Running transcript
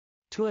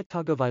Tua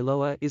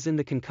Tagovailoa is in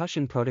the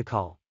concussion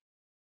protocol.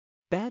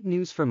 Bad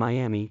news for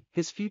Miami,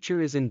 his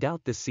future is in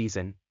doubt this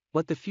season.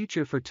 What the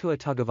future for Tua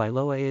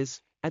Tagovailoa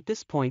is, at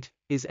this point,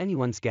 is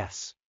anyone's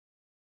guess.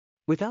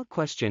 Without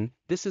question,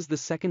 this is the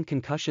second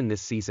concussion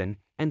this season,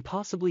 and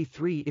possibly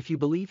three if you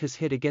believe his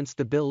hit against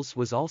the Bills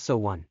was also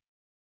one.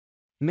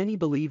 Many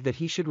believe that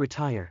he should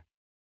retire.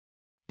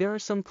 There are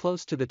some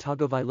close to the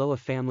Tagovailoa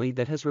family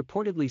that has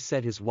reportedly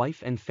said his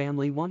wife and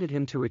family wanted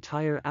him to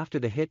retire after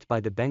the hit by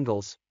the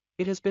Bengals.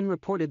 It has been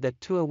reported that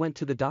Tua went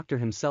to the doctor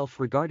himself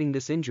regarding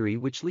this injury,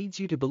 which leads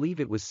you to believe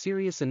it was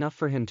serious enough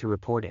for him to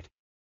report it.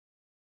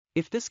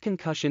 If this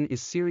concussion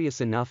is serious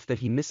enough that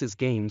he misses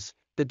games,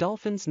 the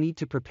Dolphins need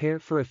to prepare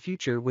for a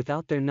future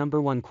without their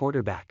number one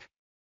quarterback.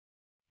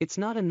 It's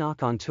not a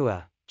knock on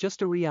Tua,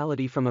 just a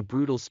reality from a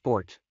brutal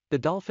sport. The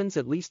Dolphins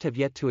at least have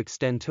yet to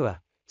extend Tua,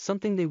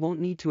 something they won't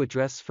need to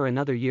address for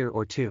another year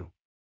or two.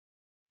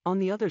 On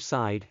the other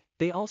side,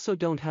 they also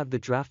don't have the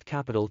draft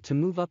capital to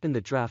move up in the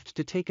draft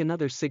to take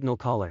another signal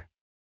caller.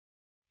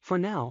 For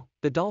now,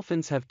 the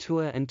Dolphins have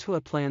Tua, and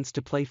Tua plans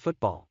to play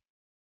football.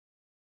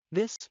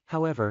 This,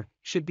 however,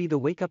 should be the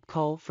wake-up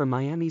call for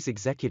Miami's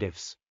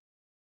executives.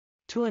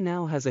 Tua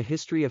now has a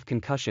history of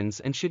concussions,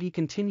 and should he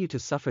continue to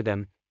suffer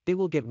them, they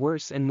will get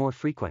worse and more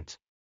frequent.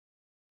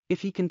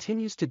 If he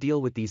continues to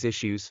deal with these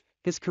issues,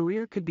 his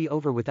career could be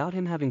over without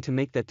him having to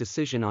make that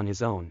decision on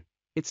his own.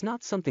 It's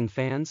not something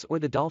fans or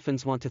the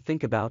Dolphins want to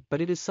think about, but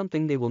it is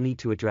something they will need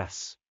to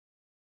address.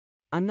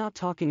 I'm not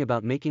talking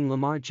about making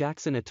Lamar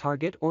Jackson a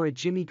target or a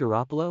Jimmy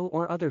Garoppolo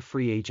or other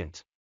free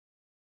agent.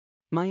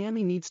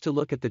 Miami needs to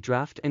look at the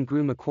draft and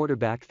groom a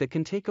quarterback that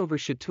can take over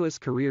should Tua's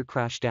career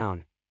crash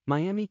down.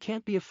 Miami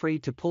can't be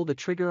afraid to pull the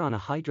trigger on a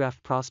high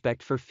draft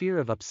prospect for fear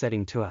of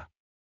upsetting Tua.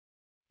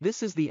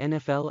 This is the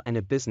NFL and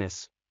a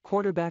business.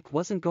 Quarterback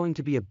wasn't going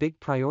to be a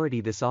big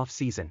priority this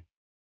offseason.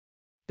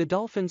 The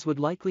Dolphins would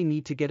likely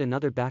need to get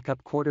another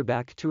backup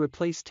quarterback to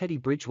replace Teddy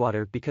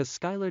Bridgewater because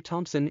Skylar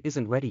Thompson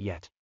isn't ready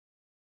yet.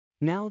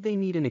 Now they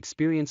need an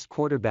experienced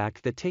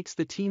quarterback that takes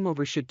the team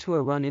over should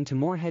Tua run into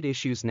more head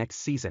issues next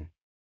season.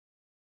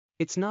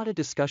 It's not a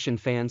discussion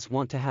fans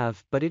want to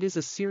have, but it is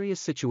a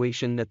serious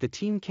situation that the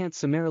team can't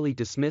summarily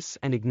dismiss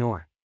and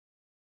ignore.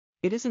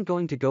 It isn't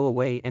going to go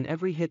away, and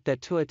every hit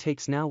that Tua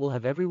takes now will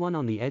have everyone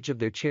on the edge of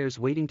their chairs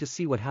waiting to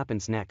see what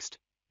happens next.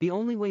 The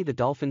only way the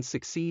Dolphins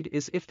succeed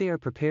is if they are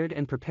prepared,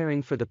 and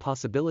preparing for the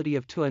possibility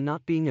of Tua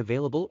not being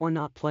available or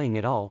not playing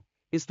at all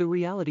is the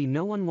reality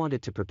no one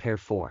wanted to prepare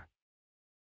for.